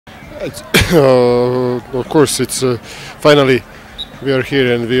Of course, it's finally we are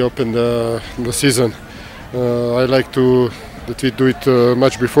here and we open the season. I like that we do it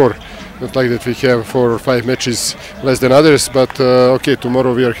much before, not like that we have 4 or 5 matches less than others. But okay,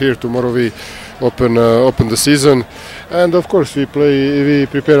 tomorrow we are here. Tomorrow we open the season, and of course we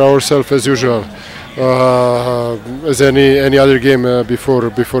prepare ourselves as usual, as any other game before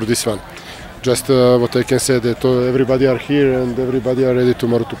this one. Just what I can say that everybody are here and everybody are ready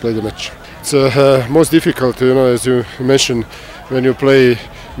tomorrow to play the match. It's most difficult, as you mentioned, when you play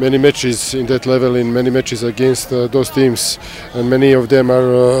many matches in that level, in many matches against those teams, and many of them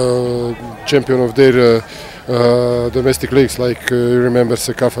are champion of their domestic leagues, like you remember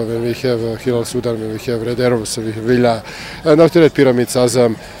Sekafa, when we have Hilal Sudan, when we have Red Arrows, we have Villa, and after that Pyramids,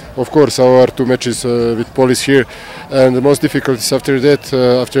 Azam. Of course, our 2 matches with Police here, and the most difficult is after that,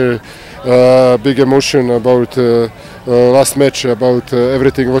 after big emotion about last match, about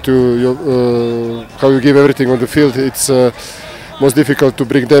everything, how you give everything on the field. It's most difficult to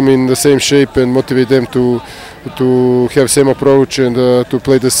bring them in the same shape and motivate them to have same approach and to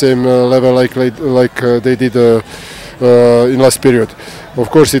play the same level like they did in last period. Of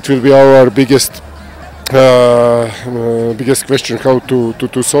course, it will be our biggest question how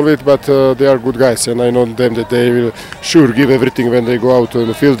to solve it, but they are good guys, and I know them that they will sure give everything when they go out on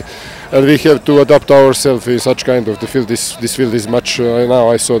the field, and we have to adapt ourselves in such kind of the field. This field is much now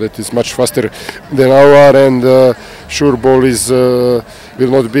I saw that it's much faster than our, and sure ball will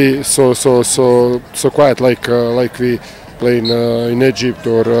not be so quiet like we play in Egypt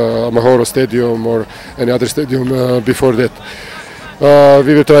or Amahoro Stadium or any other stadium before that.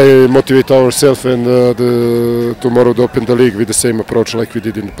 We will try to motivate ourselves and tomorrow to open the league with the same approach like we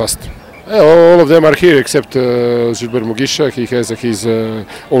did in the past. All of them are here except Gilbert Mugisha. He has his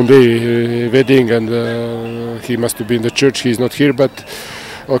own day wedding and he must be in the church. He is not here, but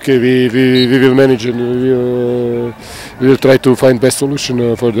okay, we will manage and we will try to find best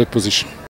solution for that position.